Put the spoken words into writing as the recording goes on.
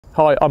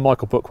Hi, I'm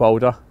Michael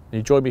Buchwalder and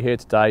you join me here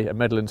today at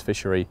Meadowlands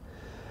Fishery.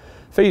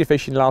 Feeder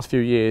fishing in the last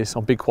few years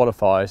on big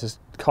qualifiers has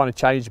kind of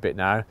changed a bit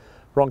now.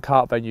 We're on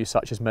carp venues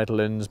such as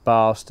Meadowlands,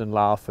 Barston,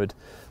 Larford,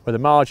 where the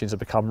margins have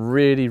become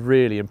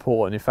really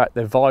important. In fact,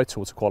 they're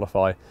vital to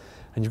qualify,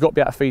 and you've got to be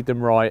able to feed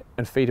them right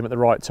and feed them at the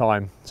right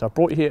time. So I've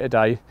brought you here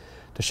today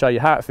to show you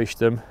how to fish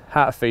them,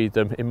 how to feed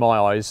them, in my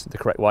eyes, the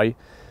correct way,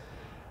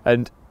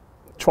 and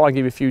try and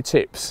give you a few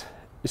tips.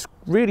 It's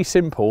really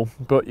simple,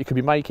 but you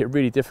can make it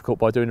really difficult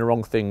by doing the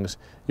wrong things.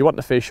 You want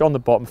the fish on the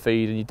bottom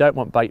feed and you don't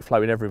want bait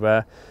floating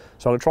everywhere.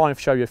 So I'm going to try and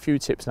show you a few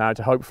tips now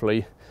to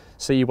hopefully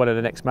see you well in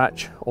the next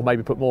match, or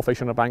maybe put more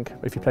fish on the bank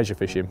if you pleasure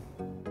fishing.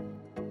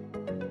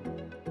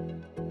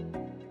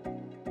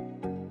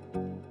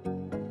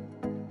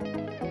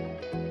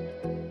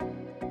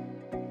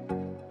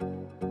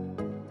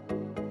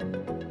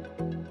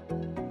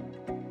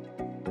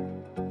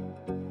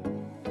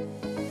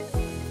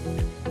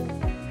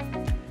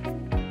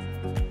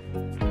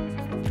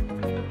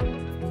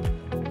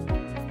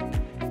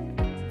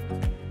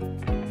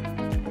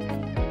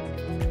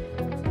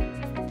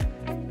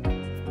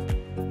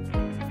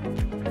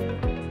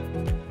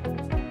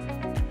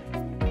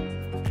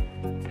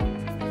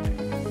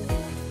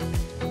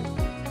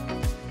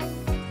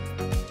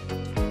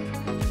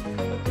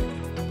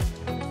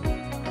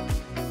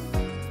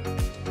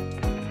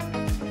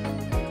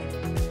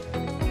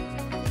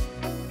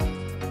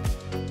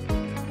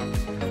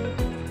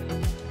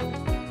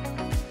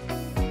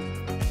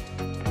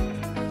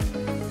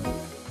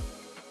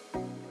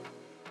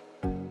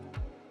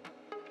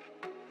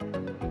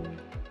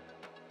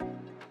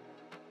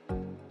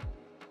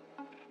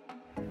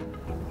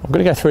 I'm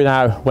going to go through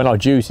now when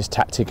I'd use this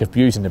tactic of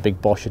using the big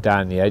bosher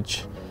down the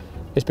edge.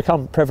 It's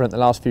become prevalent in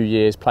the last few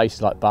years,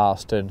 places like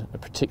Barston,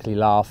 particularly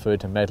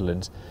Larford and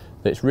Meadowlands,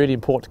 that it's really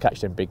important to catch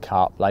them big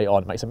carp late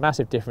on. It makes a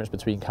massive difference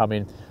between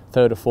coming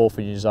third or fourth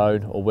in your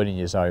zone or winning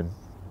your zone.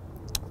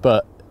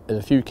 But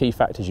there's a few key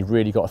factors you've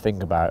really got to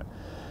think about.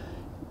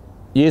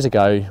 Years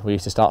ago, we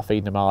used to start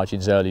feeding the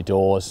margins early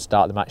doors,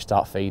 start the match,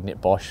 start feeding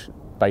it bosh,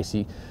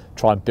 basically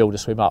try and build a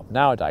swim up.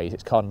 Nowadays,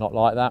 it's kind of not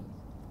like that.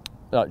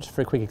 Just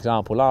for a quick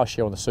example, last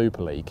year on the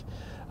Super League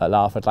at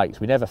Larford Lakes,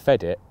 we never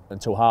fed it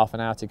until half an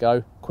hour to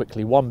go.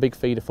 Quickly, one big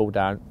feeder fall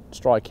down,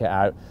 strike it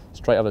out,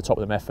 straight over the top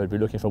of the method. We're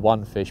looking for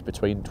one fish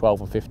between 12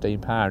 and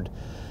 15 pound.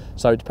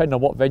 So depending on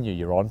what venue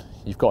you're on,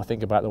 you've got to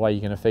think about the way you're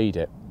going to feed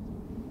it.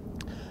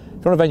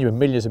 If you're on a venue with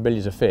millions and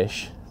millions of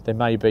fish, then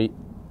maybe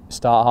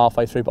start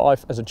halfway through,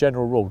 but as a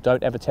general rule,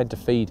 don't ever tend to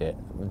feed it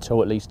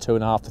until at least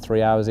 2.5 to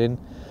 3 hours in.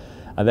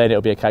 And then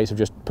it'll be a case of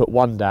just put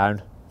one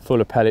down, full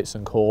of pellets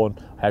and corn,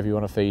 however you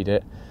want to feed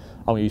it.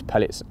 I'm going to use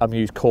pellets, I'm going to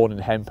use corn and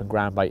hemp and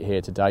ground bait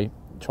here today.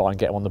 Try and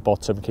get them on the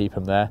bottom, keep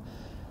them there.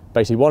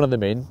 Basically one of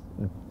them in.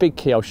 The big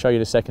key I'll show you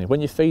in a second,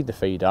 when you feed the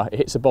feeder, it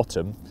hits the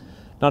bottom.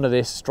 None of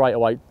this straight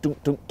away,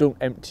 don't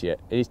empty it.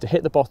 It needs to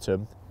hit the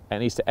bottom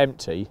and it needs to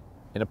empty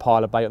in a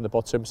pile of bait on the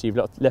bottom, so you've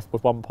left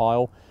with one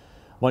pile.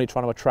 I'm only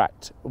trying to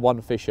attract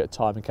one fish at a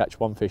time and catch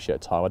one fish at a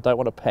time. I don't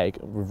want a peg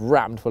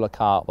rammed full of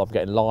carp. I'm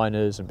getting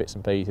liners and bits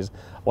and pieces.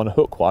 I want to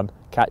hook one,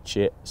 catch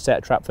it, set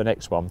a trap for the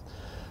next one.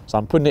 So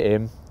I'm putting it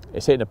in,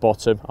 it's hitting the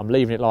bottom, I'm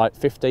leaving it like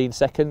 15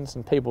 seconds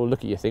and people look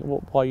at you and think,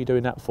 well, why are you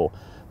doing that for?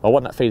 I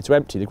want that feeder to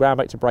empty, the ground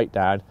bait to break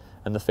down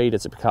and the feeder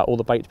to become, all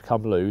the bait to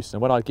become loose.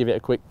 And when I give it a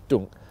quick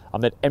dunk,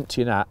 I'm then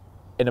emptying that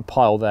in a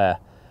pile there.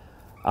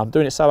 I'm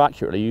doing it so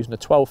accurately using a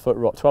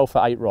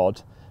 12'8"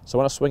 rod. So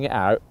when I swing it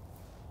out,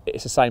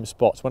 it's the same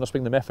spot. So when I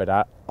swing the method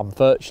out, I'm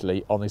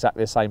virtually on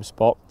exactly the same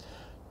spot,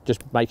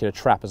 just making a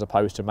trap as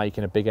opposed to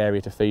making a big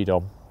area to feed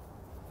on.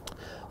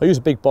 I use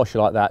a big bosher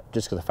like that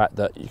just because of the fact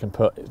that you can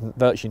put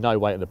virtually no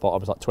weight at the bottom.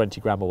 It's like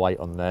 20 gram of weight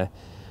on there.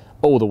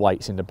 All the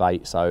weight's in the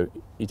bait, so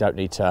you don't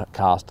need to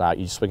cast out,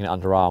 you're just swinging it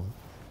underarm.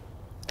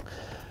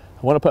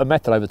 I want to put a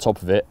method over the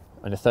top of it,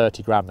 and a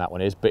 30 gram that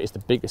one is, but it's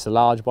the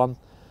large one.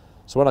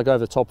 So when I go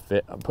over the top of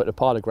it and put a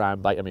pile of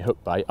ground bait, I mean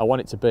hook bait, I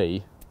want it to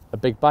be a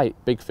big bait,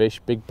 big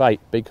fish, big bait,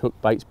 big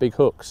hook baits, big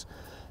hooks.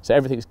 So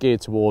everything's geared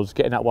towards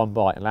getting that one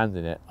bite and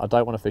landing it. I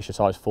don't want to fish a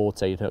size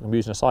 14 hook. I'm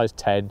using a size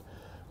 10,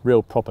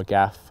 real proper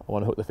gaff. I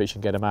want to hook the fish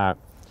and get them out.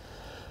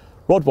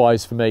 Rod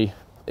wise for me,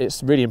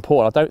 it's really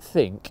important. I don't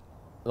think,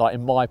 like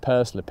in my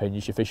personal opinion,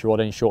 you should fish your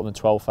rod any shorter than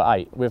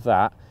 12'8". With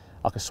that,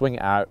 I can swing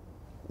it out.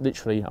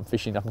 Literally, I can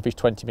fish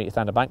 20 metres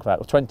down the bank with that,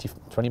 or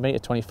 20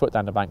 metres, 20 foot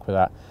down the bank with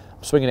that.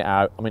 I'm swinging it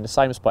out, I'm in the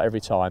same spot every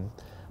time,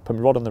 put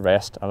my rod on the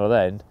rest, and I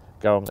then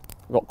go on,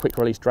 I've got quick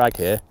release drag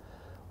here.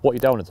 What you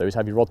don't want to do is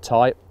have your rod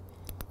tight.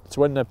 So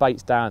when the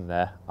bait's down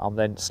there, I'm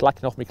then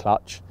slacking off my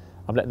clutch,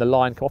 I'm letting the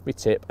line come off my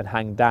tip and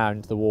hang down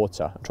into the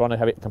water. I'm trying to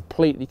have it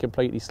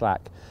completely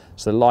slack.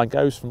 So the line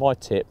goes from my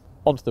tip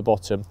onto the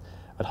bottom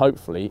and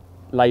hopefully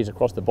lays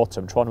across the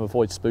bottom, trying to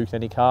avoid spooking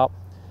any carp.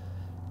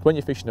 When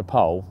you're fishing a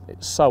pole,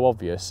 it's so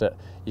obvious that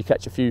you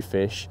catch a few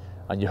fish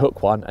and you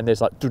hook one and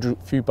there's like a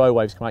few bow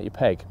waves come out your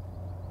peg.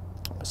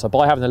 So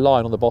by having the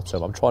line on the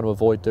bottom, I'm trying to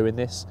avoid doing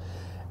this.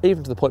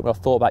 Even to the point where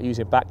I've thought about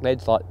using back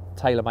leads, like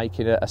tailor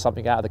making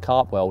something out of the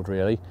carp weld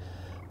really.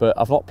 but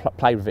I've not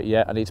played with it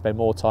yet. I need to spend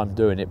more time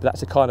doing it, but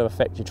that's the kind of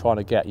effect you're trying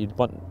to get. You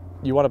want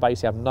to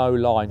basically have no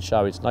line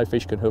showing, so no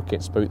fish can hook it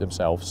and spook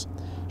themselves.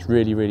 It's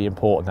really, really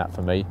important, that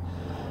for me.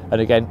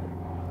 And again,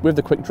 with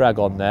the quick drag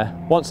on there,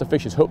 once the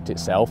fish has hooked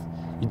itself,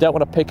 you don't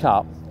want to pick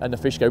up and the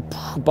fish go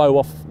bow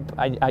off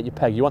out your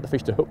peg. You want the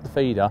fish to hook the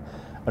feeder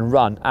and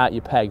run out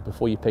your peg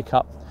before you pick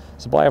up.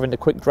 So by having the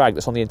quick drag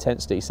that's on the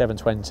intensity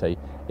 720,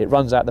 it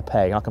runs out the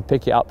peg, and I can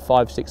pick it up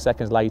 5-6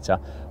 seconds later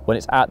when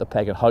it's out the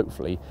peg, and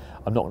hopefully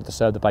I'm not going to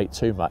disturb the bait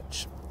too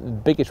much. The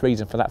biggest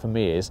reason for that for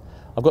me is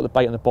I've got the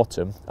bait on the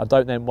bottom. I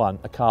don't then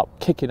want a carp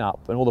kicking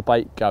up and all the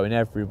bait going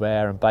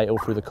everywhere and bait all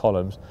through the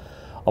columns.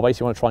 I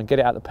basically want to try and get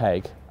it out the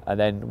peg, and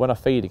then when I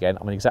feed again,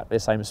 I'm in exactly the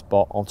same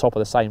spot on top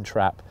of the same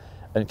trap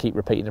and keep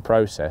repeating the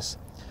process.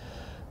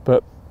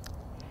 But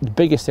the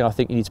biggest thing I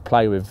think you need to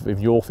play with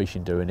your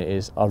fishing doing it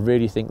is, I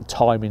really think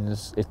timing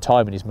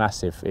is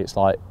massive. It's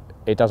like,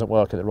 it doesn't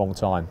work at the wrong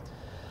time.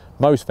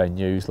 Most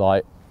venues,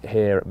 like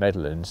here at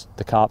Meadowlands,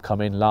 the carp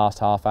come in last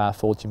half hour,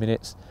 40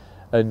 minutes,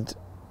 and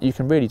you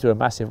can really do a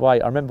massive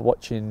weight. I remember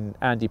watching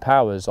Andy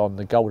Powers on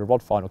the Golden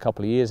Rod final a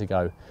couple of years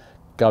ago,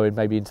 going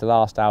maybe into the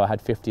last hour,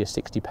 had 50 or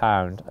 60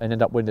 pound and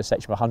ended up winning a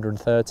section of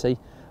 130.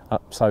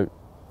 So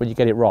when you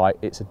get it right,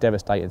 it's a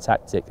devastating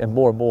tactic, and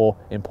more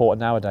important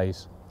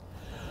nowadays.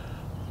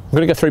 I'm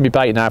going to go through my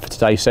bait now for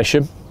today's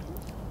session.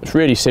 It's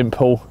really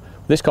simple.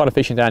 This kind of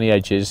fishing down the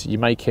edges, you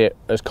make it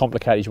as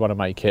complicated as you want to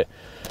make it.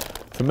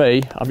 For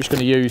me, I'm just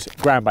going to use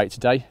ground bait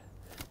today.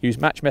 Use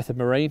Match Method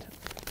Marine.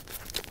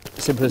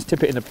 Simple as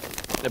tip it in the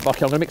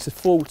bucket. I'm going to mix the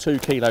full 2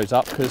 kilos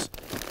up because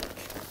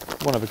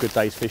one of a good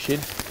day's fishing.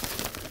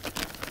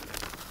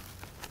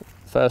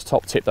 First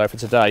top tip though for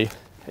today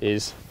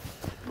is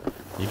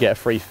you get a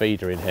free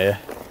feeder in here.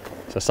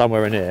 So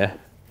somewhere in here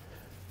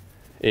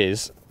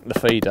is the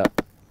feeder.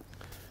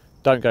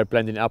 Don't go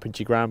blending it up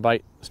into your ground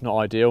bait. It's not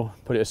ideal.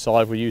 Put it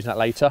aside, we'll use that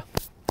later.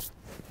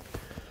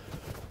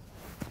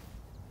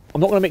 I'm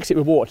not going to mix it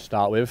with water to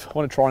start with. I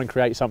want to try and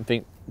create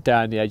something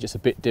down the edge that's a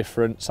bit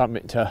different,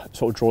 something to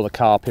sort of draw the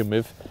carp in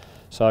with.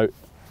 So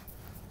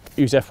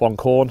use F1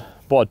 corn.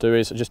 What I do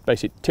is I just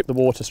basically tip the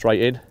water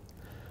straight in.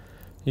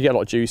 You get a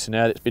lot of juice in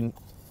there. It's been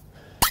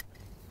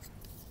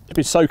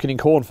soaking in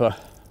corn for a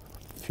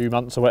few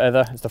months or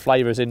whatever. The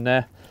flavour's in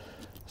there.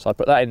 So I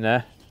put that in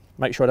there.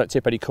 Make sure I don't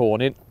tip any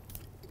corn in.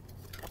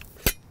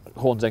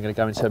 Corn's then going to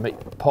go into a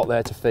pot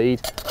there to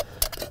feed.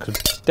 Because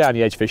down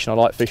the edge fishing, I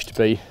like fish to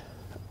be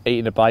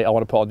eating the bait I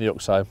want to put on the hook,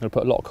 so I'm going to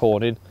put a lot of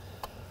corn in.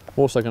 I'm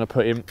also going to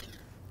put in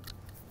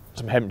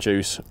some hemp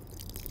juice.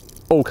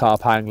 All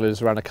carp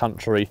anglers around the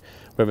country,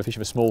 whether fishing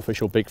for small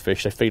fish or big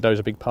fish, they feed those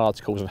with big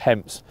particles, and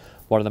hemp's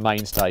one of the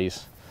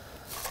mainstays.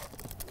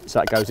 So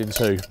that goes in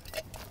too.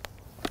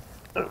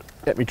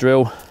 Get me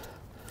drill,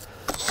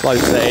 slowly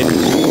set in.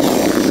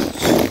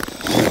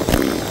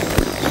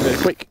 Do a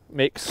quick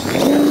mix.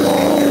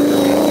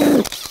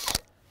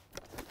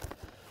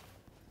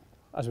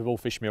 As with all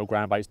fish meal,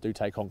 ground baits do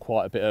take on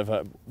quite a bit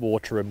of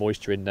water and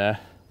moisture in there.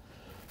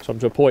 So I'm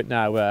to a point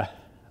now where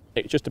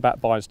it just about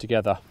binds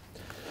together.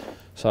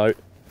 So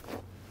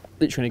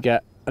literally going to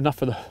get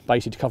enough of the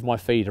bait to cover my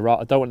feeder. Right,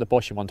 I don't want the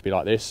boshing one to be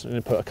like this. I'm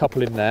going to put a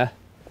couple in there.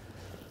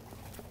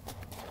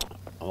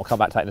 And I'll come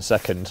back to that in a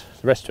second.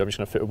 The rest of it I'm just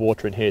going to fit with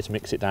water in here to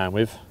mix it down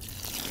with.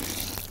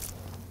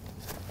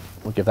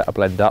 We'll give that a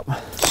blend up.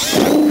 Right,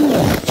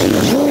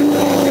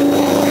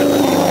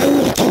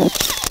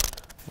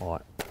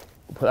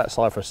 we'll put that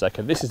aside for a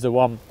second. This is the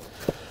one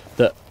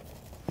that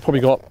probably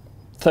got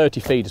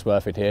 30 feeders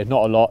worth in here.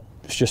 Not a lot,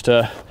 it's just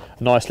a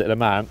nice little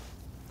amount.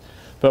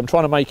 But I'm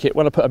trying to make it,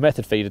 when I put a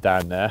method feeder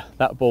down there,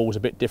 that ball's a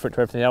bit different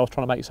to everything else.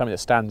 Trying to make something that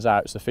stands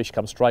out so the fish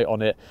come straight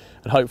on it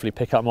and hopefully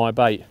pick up my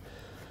bait.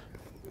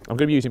 I'm going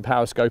to be using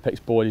Power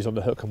Scopex boilies on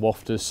the hook and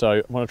wafters, so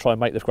I'm going to try and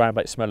make the ground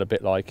bait smell a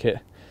bit like it.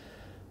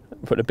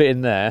 Put a bit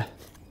in there.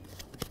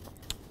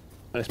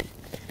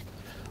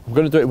 I'm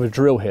going to do it with a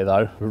drill here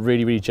though,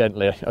 really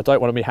gently. I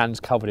don't want my hands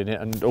covered in it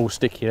and all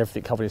sticky and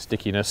everything covered in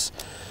stickiness.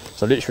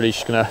 So literally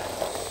just going to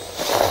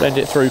blend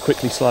it through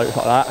quickly, slow like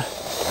that.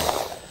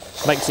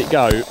 Makes it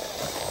go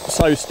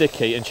so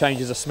sticky and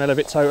changes the smell of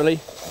it totally.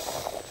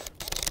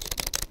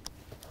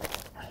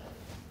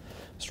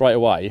 Straight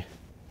away,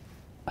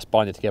 that's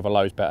binding together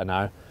loads better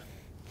now.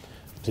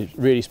 It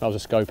really smells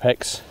of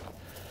Scopex.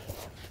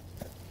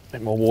 A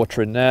bit more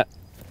water in there.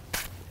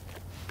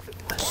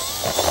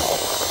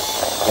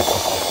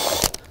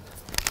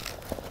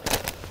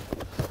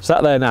 So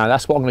that there now,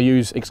 that's what I'm going to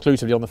use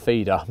exclusively on the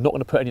feeder. I'm not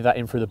going to put any of that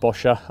in through the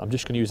bosher. I'm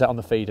just going to use that on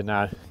the feeder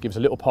now. Gives a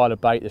little pile of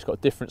bait that's got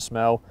a different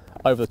smell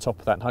over the top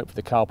of that, and hopefully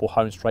the carp will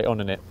hone straight on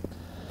in it.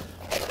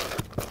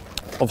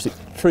 Obviously,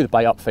 through the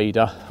bait up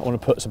feeder, I want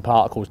to put some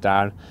particles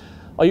down.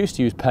 I used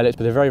to use pellets,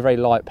 but they're very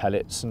light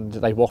pellets and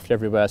they waft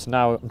everywhere. So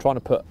now I'm trying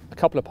to put a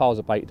couple of piles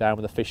of bait down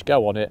where the fish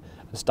go on it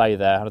and stay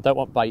there. And I don't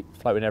want bait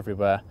floating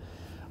everywhere.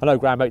 I know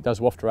ground bait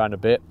does waft around a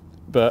bit,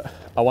 but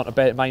I want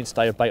a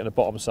mainstay of bait on the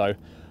bottom, so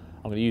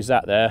I'm going to use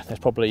that there. There's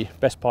probably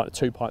best part of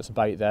 2 pints of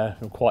bait there.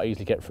 I'll quite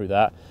easily get through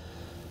that.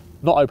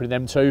 Not opening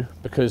them two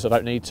because I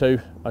don't need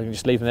to. I can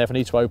just leave them there if I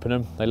need to open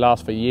them. They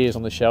last for years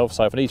on the shelf,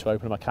 so if I need to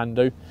open them I can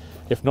do.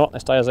 If not, they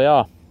stay as they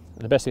are.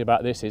 And the best thing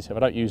about this is if I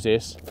don't use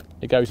this,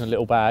 it goes in a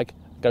little bag,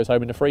 goes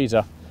home in the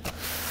freezer.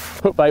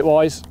 Hook bait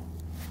wise,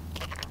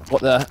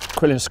 got the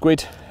krill and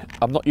squid.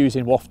 I'm not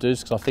using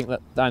wafters because I think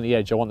that down the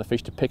edge I want the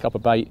fish to pick up a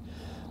bait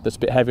that's a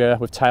bit heavier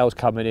with tails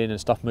coming in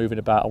and stuff moving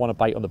about. I want a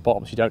bait on the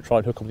bottom so you don't try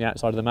and hook on the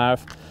outside of the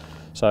mouth.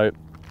 So I'm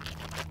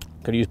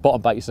going to use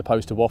bottom bait as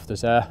opposed to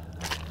wafters there.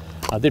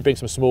 I did bring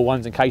some small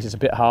ones in case it's a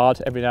bit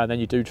hard. Every now and then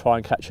you do try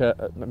and catch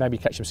maybe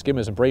catch some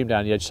skimmers and bream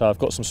down the edge, so I've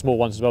got some small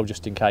ones as well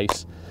just in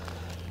case.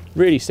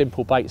 Really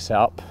simple bait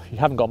setup. You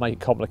haven't got to make it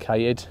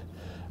complicated,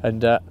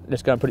 and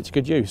let's go and put it to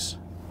good use.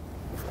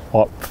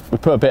 Right, we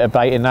put a bit of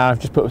bait in now.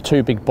 Just put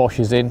 2 big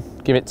boshes in.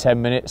 Give it 10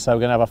 minutes. So we're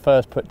going to have our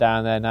first put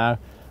down there now.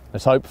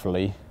 Let's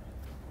hopefully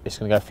it's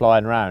going to go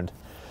flying around.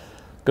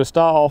 I'm going to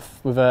start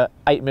off with a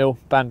 8mm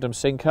Bandom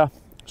sinker.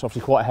 It's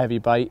obviously quite a heavy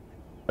bait,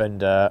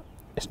 and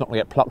it's not going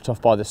to get plucked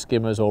off by the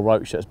skimmers or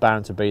roach that's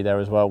bound to be there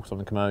as well, because on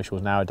the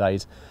commercials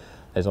nowadays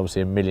there's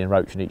obviously a million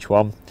roach in each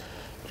one.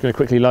 Just going to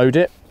quickly load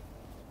it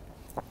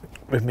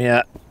with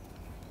my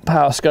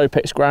Power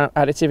Scopex ground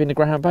additive in the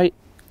ground bait.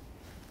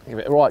 Give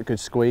it a right good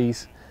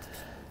squeeze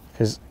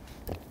because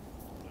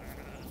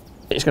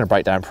it's going to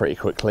break down pretty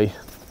quickly.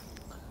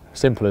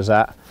 Simple as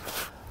that.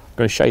 I'm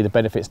going to show you the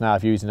benefits now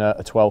of using a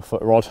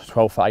 12-foot rod,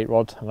 12-foot 8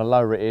 rod. I'm going to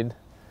lower it in.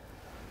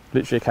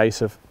 Literally a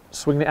case of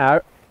swinging it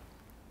out.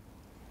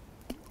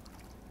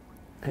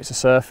 Hits the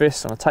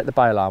surface. I'm going to take the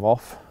bail arm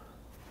off,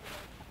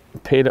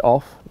 peel it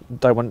off.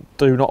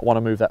 Do not want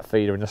to move that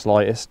feeder in the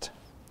slightest.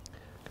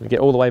 Going to get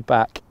all the way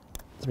back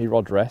to my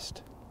rod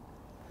rest.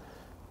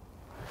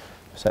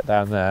 Set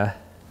down there.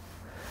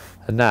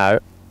 And now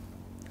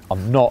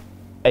I'm not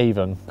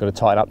even going to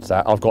tighten up to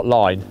that. I've got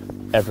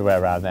line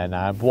everywhere around there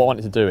now. But what I want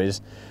it to do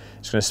is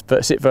it's going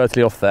to sit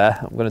vertically off there.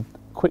 I'm going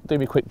to do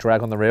my quick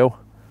drag on the reel.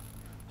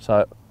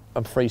 So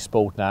I'm free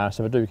spooled now.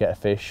 So if I do get a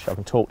fish, I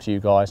can talk to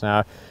you guys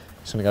now.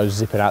 It's going to go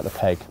zipping out the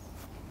peg.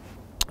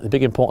 The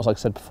big importance, like I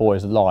said before,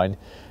 is the line.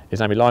 Is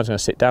now my line's going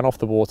to sit down off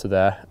the water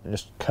there and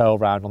just curl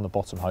round on the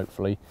bottom,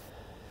 hopefully.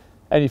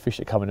 Any fish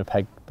that come in a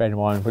peg, bear in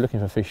mind, we're looking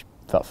for fish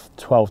about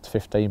 12 to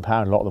 15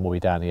 pound. A lot of them will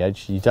be down the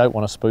edge. You don't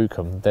want to spook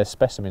them. They're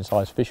specimen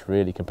sized fish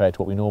really compared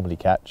to what we normally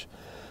catch.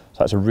 So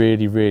that's a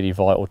really, really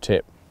vital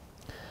tip.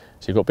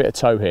 So you've got a bit of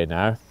tow here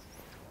now.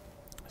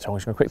 So I'm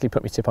just going to quickly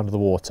put my tip under the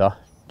water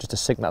just to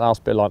sink that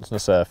last bit of line on the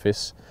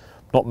surface.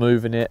 Not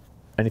moving it,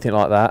 anything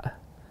like that.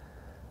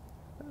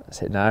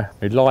 That's it now.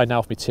 My line now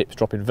off my tip's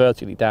dropping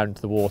vertically down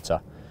into the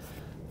water.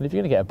 And if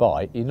you're going to get a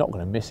bite, you're not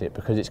going to miss it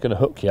because it's going to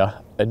hook you.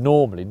 And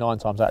normally, 9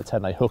 times out of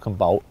 10, they hook and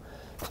bolt.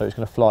 So it's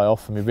going to fly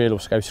off and my reel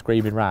will go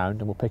screaming round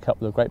and we'll pick up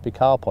the great big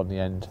carp on the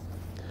end.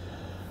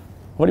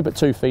 I've only put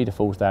 2 feeder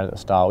falls down at the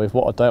start with.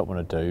 What I don't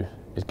want to do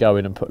is go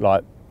in and put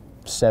like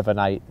 7,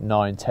 8,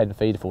 9, 10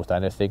 feeder falls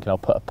down there thinking I'll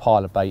put a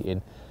pile of bait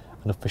in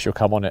and the fish will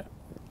come on it.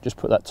 Just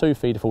put that 2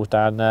 feeder falls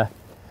down there.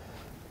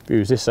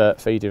 Use this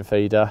feeding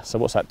feeder. So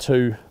what's that,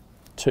 two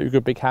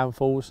good big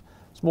handfuls?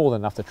 It's more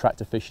than enough to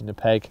attract a fish in the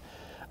peg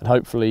and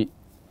hopefully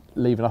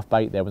leave enough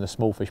bait there when the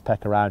small fish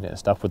peck around it and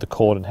stuff with the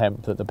corn and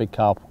hemp that the big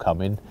carp will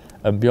come in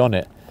and be on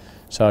it.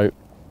 So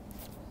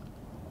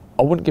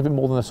I wouldn't give it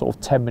more than a sort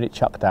of 10-minute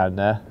chuck down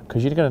there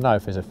because you're going to know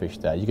if there's a fish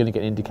there. You're going to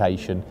get an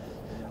indication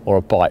or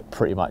a bite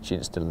pretty much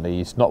instantly.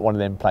 It's not one of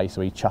them places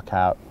where you chuck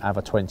out, have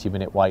a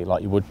 20-minute wait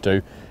like you would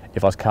do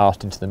if I was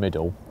cast into the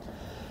middle.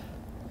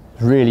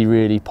 Really,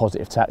 really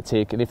positive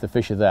tactic, and if the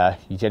fish are there,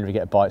 you generally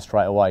get a bite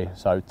straight away.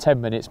 So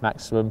 10 minutes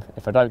maximum.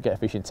 If I don't get a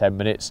fish in 10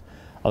 minutes,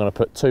 I'm going to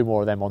put 2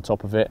 more of them on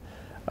top of it,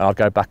 and I'll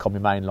go back on my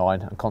main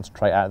line and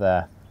concentrate out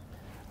there.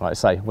 Like I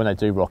say, when they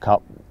do rock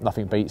up,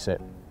 nothing beats it.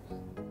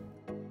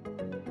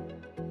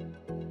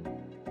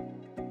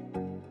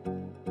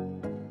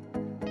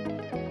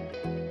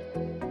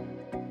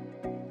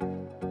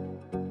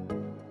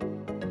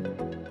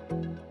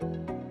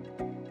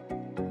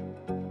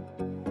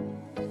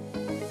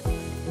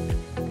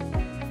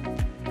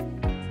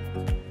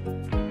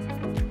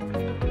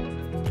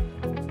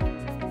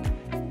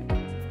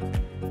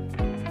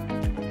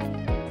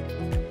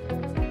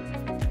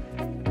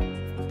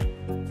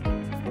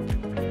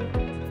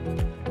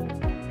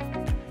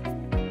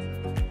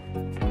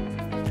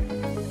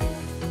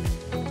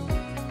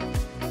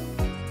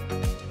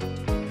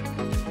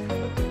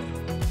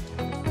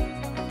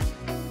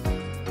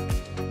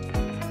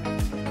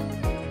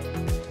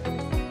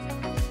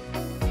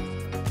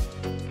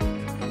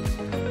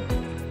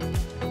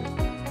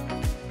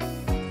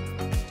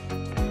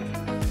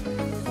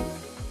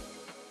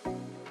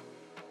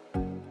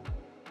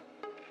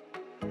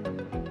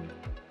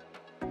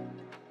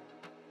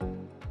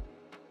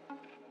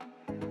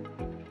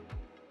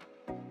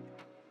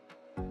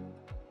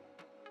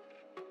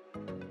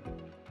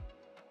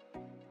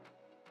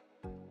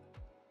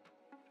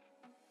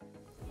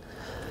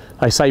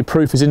 They say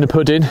proof is in the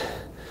pudding.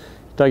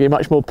 Don't get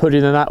much more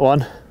pudding than that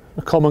one.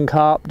 A common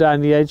carp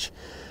down the edge,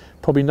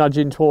 probably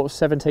nudging towards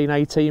 17,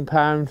 18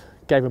 pound.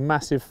 Gave a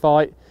massive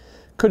fight.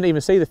 Couldn't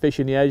even see the fish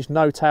in the edge,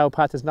 no tail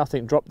patterns,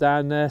 nothing, dropped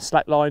down there,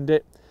 slacklined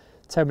it.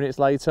 10 minutes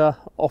later,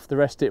 off the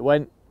rest it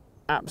went.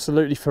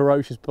 Absolutely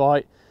ferocious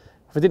bite.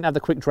 If I didn't have the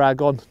quick drag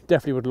on,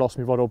 definitely would have lost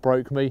me rod or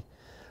broke me.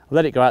 I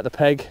let it go out the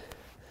peg,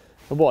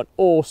 and what an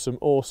awesome,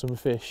 awesome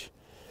fish.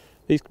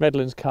 These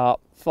Meadowlands carp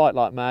fight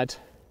like mad.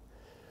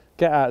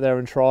 Get out there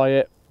and try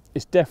it.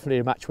 It's definitely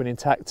a match-winning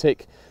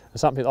tactic, and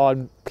something that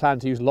I plan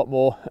to use a lot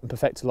more and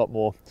perfect a lot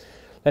more.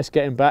 Let's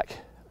get him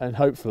back and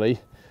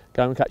hopefully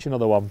go and catch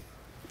another one.